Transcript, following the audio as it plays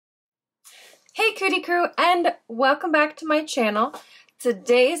Hey Cootie Crew, and welcome back to my channel.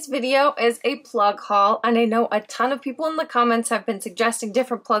 Today's video is a plug haul, and I know a ton of people in the comments have been suggesting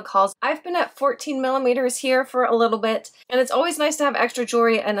different plug hauls. I've been at 14 millimeters here for a little bit, and it's always nice to have extra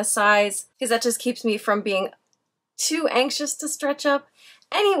jewelry and a size because that just keeps me from being too anxious to stretch up.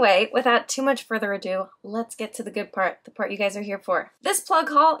 Anyway, without too much further ado, let's get to the good part, the part you guys are here for. This plug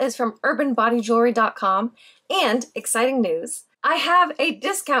haul is from urbanbodyjewelry.com, and exciting news, I have a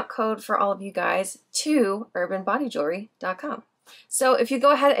discount code for all of you guys to urbanbodyjewelry.com. So if you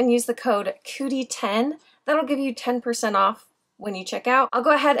go ahead and use the code KOOTIE10, that'll give you 10% off when you check out. I'll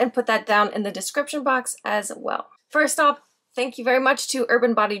go ahead and put that down in the description box as well. First off, thank you very much to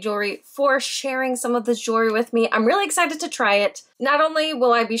Urban Body Jewelry for sharing some of this jewelry with me. I'm really excited to try it. Not only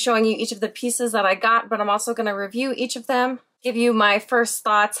will I be showing you each of the pieces that I got, but I'm also going to review each of them, give you my first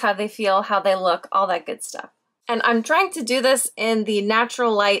thoughts, how they feel, how they look, all that good stuff. And I'm trying to do this in the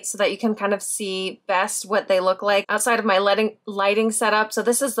natural light so that you can kind of see best what they look like outside of my lighting setup. So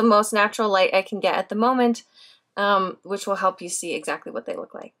this is the most natural light I can get at the moment, which will help you see exactly what they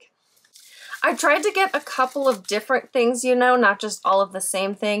look like. I tried to get a couple of different things, you know, not just all of the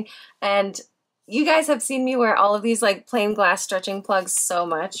same thing. And you guys have seen me wear all of these like plain glass stretching plugs so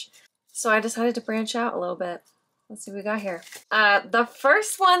much. So I decided to branch out a little bit. Let's see what we got here. The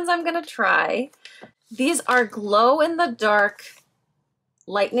first ones I'm gonna try, these are glow-in-the-dark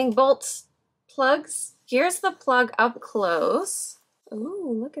lightning bolt plugs. Here's the plug up close.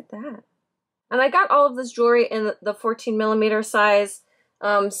 Ooh, look at that. And I got all of this jewelry in the 14 millimeter size.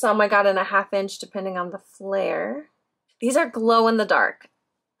 Some I got in a 1/2 inch depending on the flare. These are glow-in-the-dark.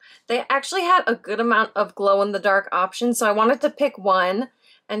 They actually had a good amount of glow-in-the-dark options, so I wanted to pick one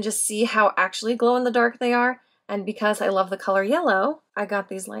and just see how actually glow-in-the-dark they are. And because I love the color yellow, I got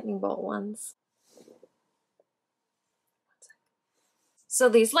these lightning bolt ones. So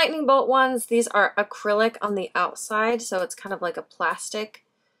these lightning bolt ones, these are acrylic on the outside, so it's kind of like a plastic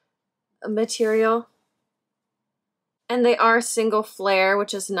material. And they are single flare,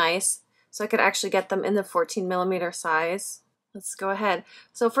 which is nice. So I could actually get them in the 14 millimeter size. Let's go ahead.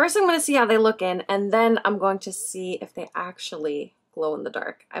 So first I'm going to see how they look in, and then I'm going to see if they actually glow in the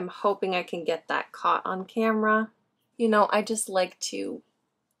dark. I'm hoping I can get that caught on camera. You know, I just like to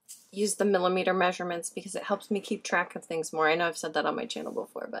use the millimeter measurements because it helps me keep track of things more. I know I've said that on my channel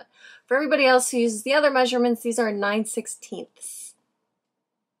before, but for everybody else who uses the other measurements, these are 9/16.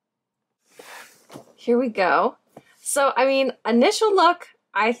 Here we go. So, I mean, initial look,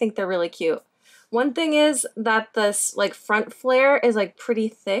 I think they're really cute. One thing is that this like front flare is like pretty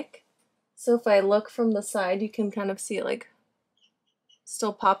thick. So if I look from the side, you can kind of see it like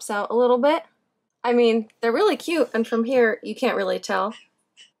still pops out a little bit. I mean, they're really cute, and from here you can't really tell.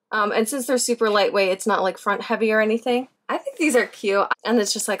 And since they're super lightweight, it's not like front heavy or anything. I think these are cute, and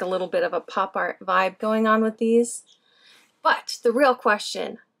it's just like a little bit of a pop art vibe going on with these. But the real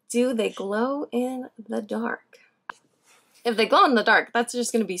question, do they glow in the dark? If they glow in the dark, that's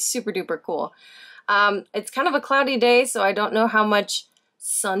just going to be super duper cool. It's kind of a cloudy day, so I don't know how much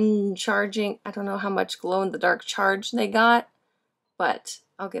sun charging, I don't know how much glow in the dark charge they got, but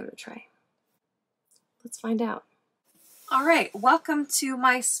I'll give it a try. Let's find out. All right, welcome to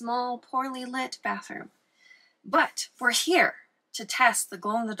my small, poorly lit bathroom. But we're here to test the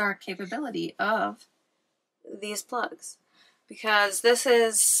glow-in-the-dark capability of these plugs, because this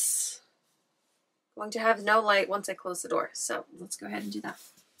is going to have no light once I close the door. So let's go ahead and do that.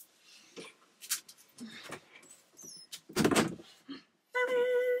 All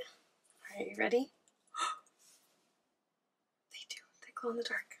right, you ready? They do. They glow in the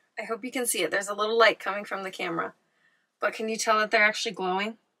dark. I hope you can see it. There's a little light coming from the camera. But can you tell that they're actually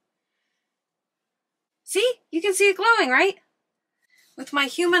glowing? See? You can see it glowing, right? With my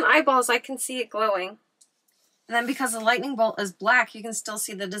human eyeballs, I can see it glowing. And then because the lightning bolt is black, you can still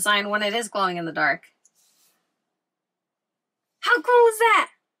see the design when it is glowing in the dark. How cool is that?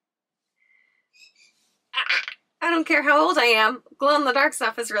 I don't care how old I am. Glow-in-the-dark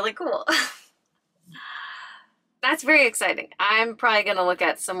stuff is really cool. That's very exciting. I'm probably going to look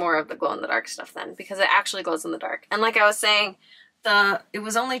at some more of the glow-in-the-dark stuff then, because it actually glows in the dark. And like I was saying, it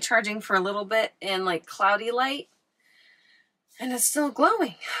was only charging for a little bit in like cloudy light, and it's still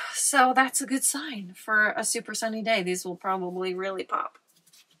glowing. So that's a good sign for a super sunny day. These will probably really pop.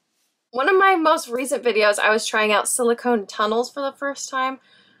 One of my most recent videos, I was trying out silicone tunnels for the first time.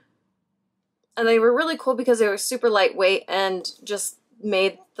 And they were really cool because they were super lightweight and just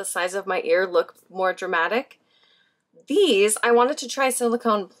made the size of my ear look more dramatic. These, I wanted to try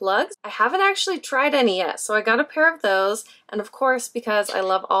silicone plugs. I haven't actually tried any yet, so I got a pair of those. And of course, because I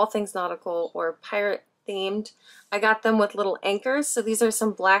love all things nautical or pirate themed. I got them with little anchors. So these are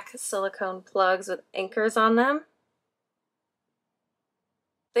some black silicone plugs with anchors on them.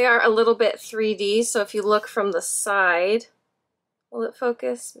 They are a little bit 3D, so if you look from the side, will it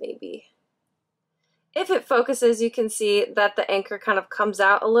focus? Maybe. If it focuses, you can see that the anchor kind of comes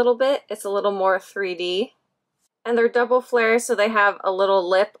out a little bit. It's a little more 3D. And they're double flare, so they have a little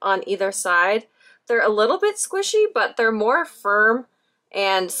lip on either side. They're a little bit squishy, but they're more firm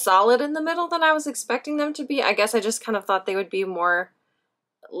and solid in the middle than I was expecting them to be. I guess I just kind of thought they would be more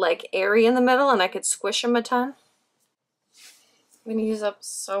like airy in the middle and I could squish them a ton. I'm gonna use up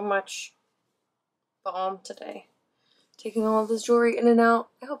so much balm today. Taking all of this jewelry in and out.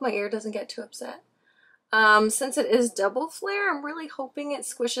 I hope my ear doesn't get too upset. Since it is double flare, I'm really hoping it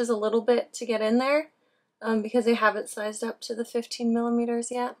squishes a little bit to get in there because I haven't sized up to the 15 millimeters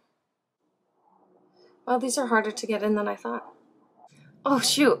yet. Well, these are harder to get in than I thought. Oh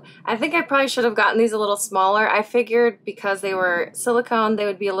shoot, I think I probably should have gotten these a little smaller. I figured because they were silicone, they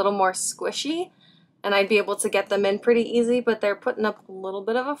would be a little more squishy and I'd be able to get them in pretty easy, but they're putting up a little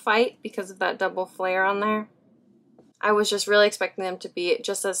bit of a fight because of that double flare on there. I was just really expecting them to be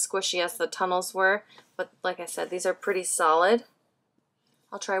just as squishy as the tunnels were, but like I said, these are pretty solid.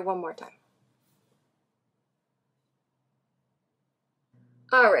 I'll try one more time.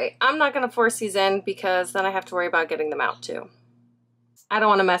 Alright, I'm not going to force these in because then I have to worry about getting them out too. I don't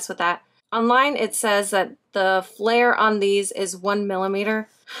want to mess with that. Online it says that the flare on these is 1 millimeter.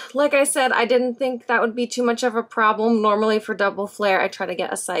 Like I said, I didn't think that would be too much of a problem. Normally for double flare I try to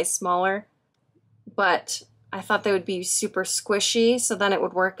get a size smaller, but I thought they would be super squishy, so then it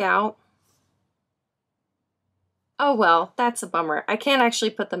would work out. Oh well, that's a bummer. I can't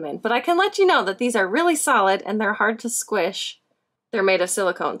actually put them in, but I can let you know that these are really solid and they're hard to squish. They're made of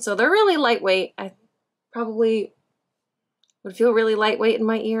silicone, so they're really lightweight. I probably would feel really lightweight in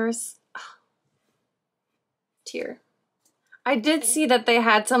my ears. Tear. I did see that they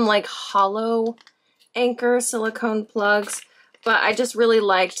had some like hollow anchor silicone plugs, but I just really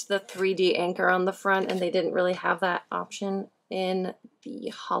liked the 3D anchor on the front and they didn't really have that option in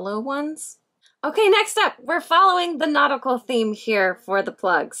the hollow ones. Okay, next up, we're following the nautical theme here for the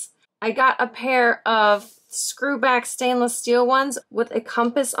plugs. I got a pair of screw back stainless steel ones with a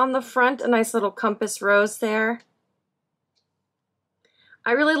compass on the front, a nice little compass rose there.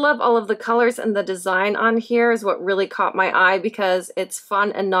 I really love all of the colors, and the design on here is what really caught my eye because it's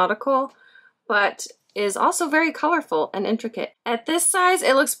fun and nautical, but is also very colorful and intricate. At this size,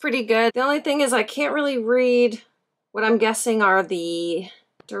 it looks pretty good. The only thing is I can't really read what I'm guessing are the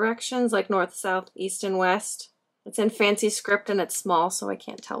directions, like north, south, east, and west. It's in fancy script and it's small, so I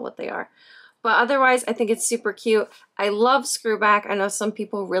can't tell what they are. But otherwise, I think it's super cute. I love screw back. I know some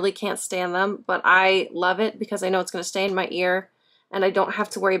people really can't stand them, but I love it because I know it's going to stay in my ear. And I don't have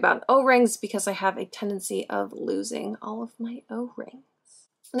to worry about O-rings because I have a tendency of losing all of my O-rings.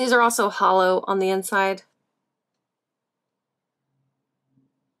 These are also hollow on the inside.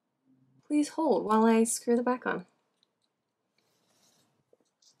 Please hold while I screw the back on.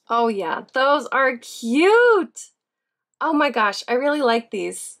 Oh yeah, those are cute! Oh my gosh, I really like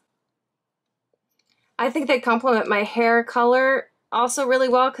these. I think they complement my hair color also really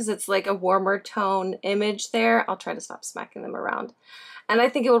well because it's like a warmer tone image there. I'll try to stop smacking them around. And I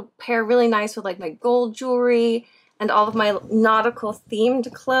think it would pair really nice with like my gold jewelry and all of my nautical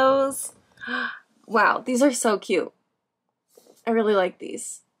themed clothes. Wow, these are so cute. I really like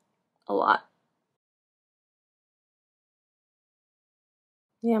these a lot.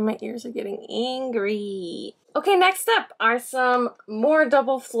 Yeah, my ears are getting angry. Okay, next up are some more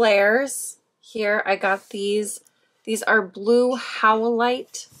double flares. Here I got these. These are blue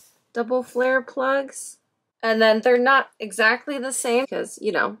howlite double flare plugs. And then they're not exactly the same because,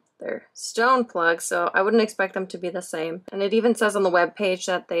 you know, they're stone plugs, so I wouldn't expect them to be the same. And it even says on the web page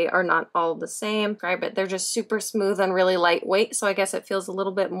that they are not all the same. They're just super smooth and really lightweight, so I guess it feels a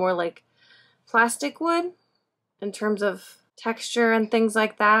little bit more like plastic would in terms of texture and things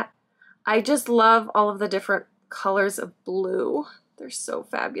like that. I just love all of the different colors of blue. They're so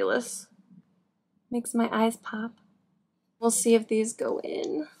fabulous. Makes my eyes pop. We'll see if these go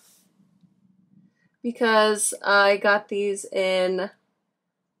in. Because I got these in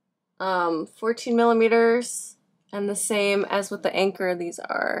 14 millimeters and the same as with the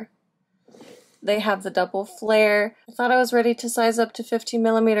anchor. They have the double flare. I thought I was ready to size up to 15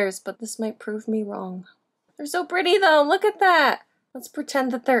 millimeters, but this might prove me wrong. They're so pretty though, look at that. Let's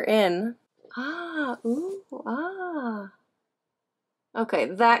pretend that they're in. Ah, ooh, ah. Okay,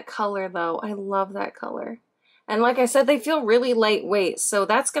 that color though, I love that color. And like I said, they feel really lightweight, so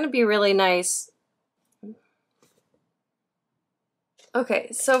that's gonna be really nice. Okay,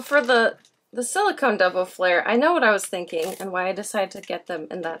 so for the The silicone double flare, I know what I was thinking and why I decided to get them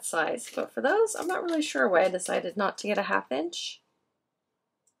in that size. But for those, I'm not really sure why I decided not to get a 1/2 inch.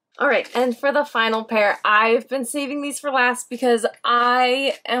 All right, and for the final pair, I've been saving these for last because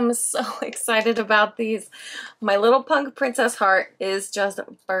I am so excited about these. My little punk princess heart is just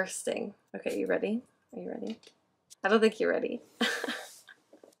bursting. Okay, you ready? Are you ready? I don't think you're ready.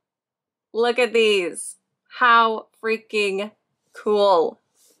 Look at these. How freaking cool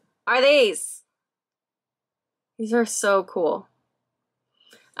are these? These are so cool.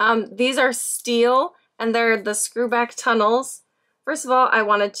 These are steel and they're the screwback tunnels. First of all, I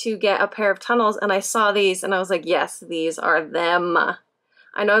wanted to get a pair of tunnels and I saw these and I was like, yes, these are them.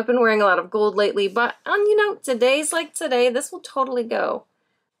 I know I've been wearing a lot of gold lately, but you know, today's like today, this will totally go.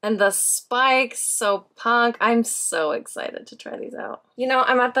 And the spikes, so punk. I'm so excited to try these out. You know,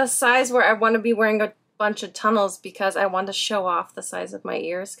 I'm at the size where I want to be wearing a bunch of tunnels because I want to show off the size of my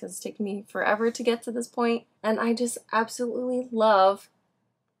ears because it's taken me forever to get to this point. And I just absolutely love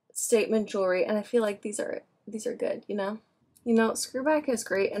statement jewelry and I feel like these are good, you know? You know, screwback is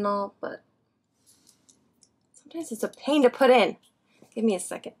great and all, but sometimes it's a pain to put in. Give me a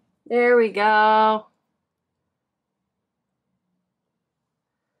second. There we go.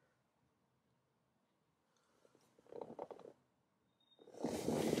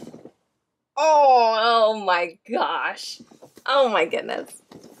 Oh my gosh. Oh my goodness.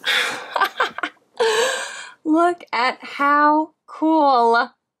 Look at how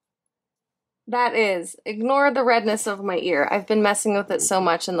cool that is. Ignore the redness of my ear. I've been messing with it so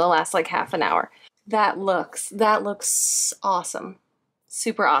much in the last like half an hour. That looks awesome.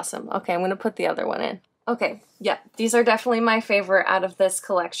 Super awesome. Okay, I'm gonna put the other one in. Okay, yeah, these are definitely my favorite out of this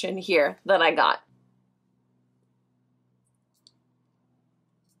collection here that I got.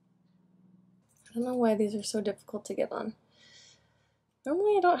 I don't know why these are so difficult to get on.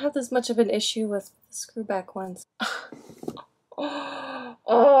 Normally I don't have this much of an issue with screwback ones.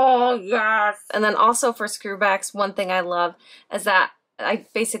 Oh yes! And then also for screwbacks, one thing I love is that I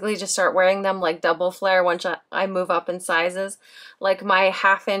basically just start wearing them like double flare once I move up in sizes. Like my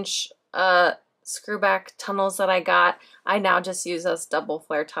 1/2 inch screwback tunnels that I got, I now just use as double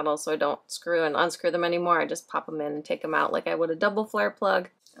flare tunnels so I don't screw and unscrew them anymore. I just pop them in and take them out like I would a double flare plug.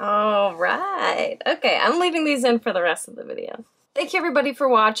 All right. Okay, I'm leaving these in for the rest of the video. Thank you everybody for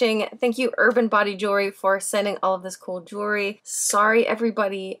watching. Thank you Urban Body Jewelry for sending all of this cool jewelry. Sorry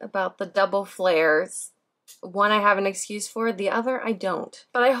everybody about the double flares. One I have an excuse for, the other I don't.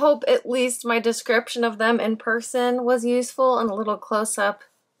 But I hope at least my description of them in person was useful and a little close-up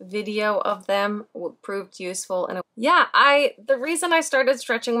video of them proved useful. And yeah, the reason I started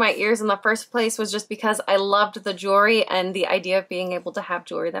stretching my ears in the first place was just because I loved the jewelry and the idea of being able to have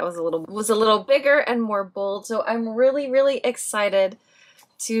jewelry that was a little bigger and more bold. So I'm really excited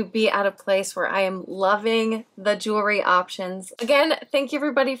to be at a place where I am loving the jewelry options. Again, thank you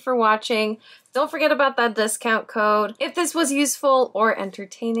everybody for watching. Don't forget about that discount code. If this was useful or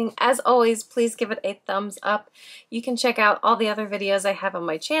entertaining, as always, please give it a thumbs up. You can check out all the other videos I have on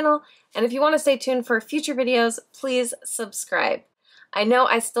my channel. And if you want to stay tuned for future videos, please subscribe. I know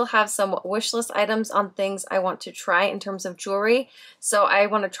I still have some wish list items on things I want to try in terms of jewelry. So I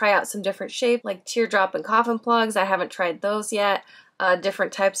want to try out some different shapes like teardrop and coffin plugs. I haven't tried those yet.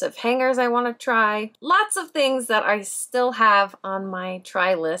 Different types of hangers I want to try. Lots of things that I still have on my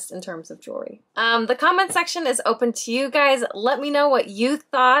try list in terms of jewelry. The comment section is open to you guys. Let me know what you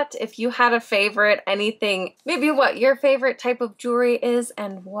thought, if you had a favorite, anything, maybe what your favorite type of jewelry is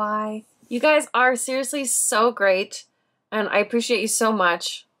and why. You guys are seriously so great and I appreciate you so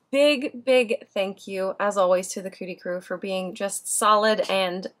much. Big thank you, as always, to the Kootie crew for being just solid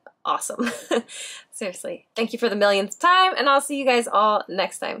and awesome. Seriously. Thank you for the millionth time, and I'll see you guys all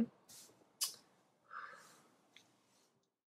next time.